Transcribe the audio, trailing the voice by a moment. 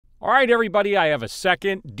All right, everybody, I have a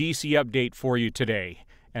second DC update for you today.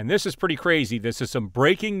 And this is pretty crazy. This is some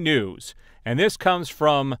breaking news. And this comes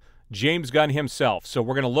from James Gunn himself. So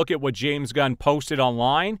we're going to look at what James Gunn posted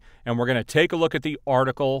online, and we're going to take a look at the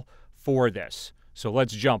article for this. So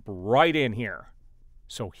let's jump right in here.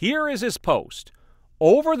 So here is his post.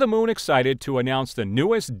 Over the moon excited to announce the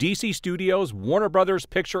newest DC Studios Warner Brothers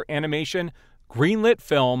Picture Animation greenlit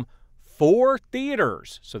film for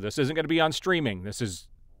theaters. So this isn't going to be on streaming. This is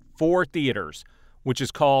for theaters, which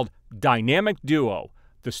is called Dynamic Duo,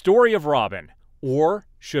 the story of Robin, or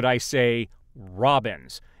should I say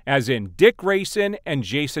Robins, as in Dick Grayson and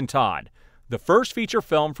Jason Todd, the first feature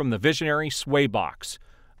film from the visionary Swaybox,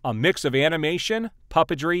 a mix of animation,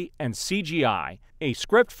 puppetry, and CGI, a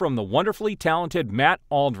script from the wonderfully talented Matt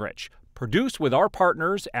Aldrich, produced with our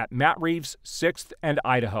partners at Matt Reeves' 6th and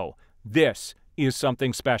Idaho. This is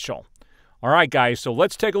something special. All right, guys, so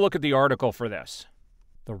let's take a look at the article for this.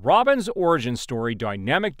 The Robin's origin story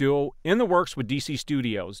dynamic duo in the works with DC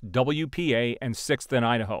Studios, WPA, and 6th and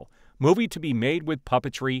Idaho. Movie to be made with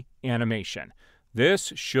puppetry animation.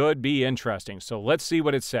 This should be interesting, so let's see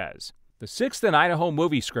what it says. The 6th and Idaho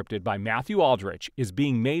movie, scripted by Matthew Aldrich, is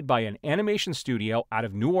being made by an animation studio out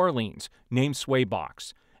of New Orleans named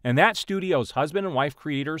Swaybox, and that studio's husband and wife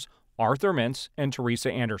creators Arthur Mintz and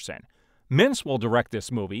Teresa Anderson. Mintz will direct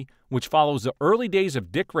this movie, which follows the early days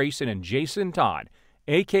of Dick Grayson and Jason Todd,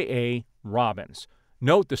 a.k.a. Robins.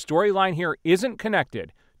 Note the storyline here isn't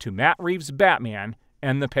connected to Matt Reeves' Batman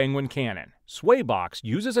and the Penguin canon. Swaybox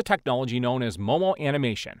uses a technology known as Momo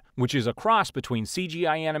animation, which is a cross between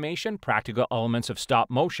CGI animation, practical elements of stop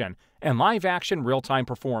motion, and live-action real-time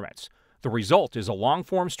performance. The result is a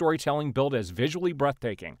long-form storytelling built as visually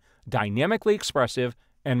breathtaking, dynamically expressive,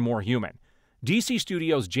 and more human. DC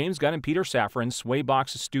Studios' James Gunn and Peter Safran, Swaybox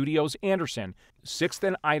Studios' Anderson, 6th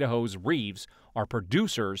and Idaho's Reeves are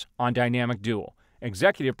producers on Dynamic Duo.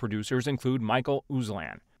 Executive producers include Michael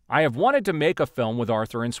Uzlan. I have wanted to make a film with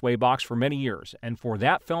Arthur and Swaybox for many years, and for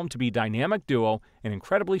that film to be Dynamic Duo, an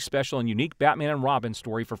incredibly special and unique Batman and Robin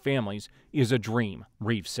story for families, is a dream,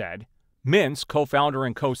 Reeves said. Mintz, co-founder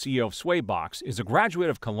and co-CEO of Swaybox, is a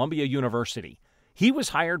graduate of Columbia University. He was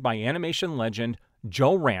hired by animation legend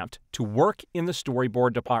Joe Ranft to work in the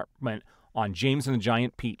storyboard department on James and the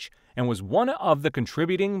Giant Peach, and was one of the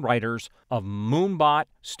contributing writers of Moonbot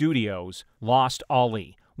Studios' Lost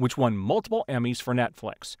Ali, which won multiple Emmys for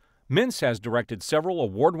Netflix. Mintz has directed several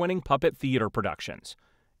award-winning puppet theater productions.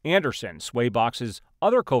 Anderson, Swaybox's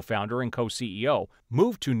other co-founder and co-CEO,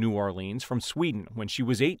 moved to New Orleans from Sweden when she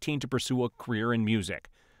was 18 to pursue a career in music.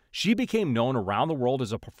 She became known around the world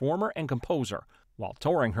as a performer and composer while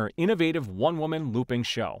touring her innovative one-woman looping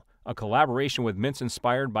show, a collaboration with Mintz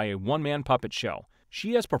inspired by a one-man puppet show.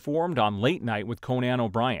 She has performed on Late Night with Conan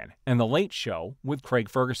O'Brien and The Late Show with Craig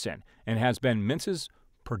Ferguson, and has been Mintz's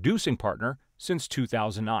producing partner since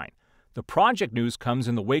 2009. The project news comes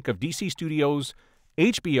in the wake of DC Studios'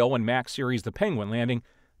 HBO and Max series The Penguin landing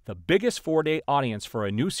the biggest 4-day audience for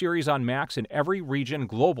a new series on Max in every region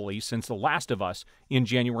globally since The Last of Us in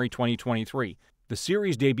January 2023. The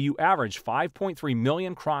series' debut averaged 5.3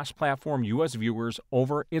 million cross-platform U.S. viewers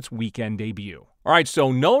over its weekend debut. All right,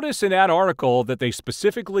 so notice in that article that they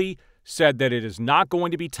specifically said that it is not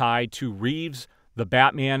going to be tied to Reeves, the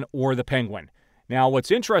Batman, or the Penguin. Now,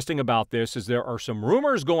 what's interesting about this is there are some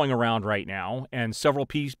rumors going around right now, and several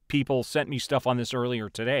people sent me stuff on this earlier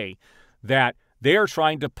today, that they are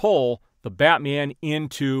trying to pull the Batman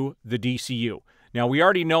into the DCU. Now, we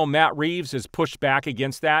already know Matt Reeves has pushed back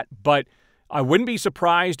against that, but I wouldn't be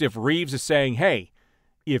surprised if Reeves is saying, hey,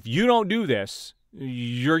 if you don't do this,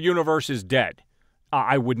 your universe is dead.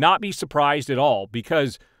 I would not be surprised at all,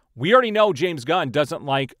 because we already know James Gunn doesn't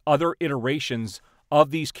like other iterations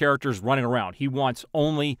of these characters running around. He wants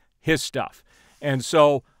only his stuff. And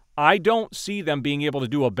so I don't see them being able to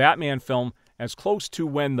do a Batman film as close to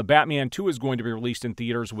when the Batman 2 is going to be released in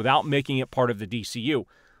theaters without making it part of the DCU,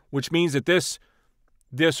 which means that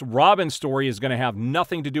this Robin story is going to have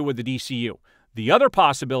nothing to do with the DCU. The other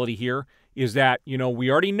possibility here is that, we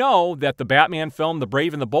already know that the Batman film, The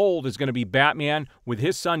Brave and the Bold, is going to be Batman with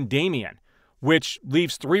his son Damian, which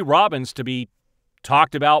leaves 3 Robins to be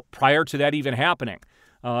talked about prior to that even happening.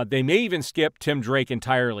 They may even skip Tim Drake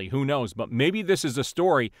entirely. Who knows? But maybe this is a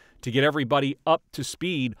story to get everybody up to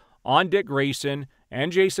speed on Dick Grayson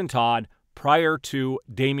and Jason Todd prior to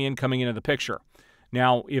Damian coming into the picture.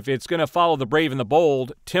 Now, if it's going to follow The Brave and the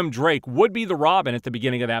Bold, Tim Drake would be the Robin at the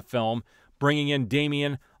beginning of that film, bringing in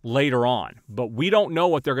Damian later on. But we don't know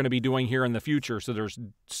what they're going to be doing here in the future, so there's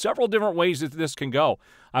several different ways that this can go.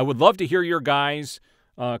 I would love to hear your guys'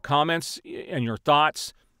 comments and your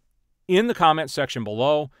thoughts in the comment section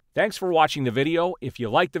below. Thanks for watching the video. If you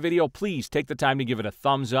liked the video, please take the time to give it a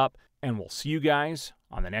thumbs up, and we'll see you guys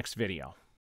on the next video.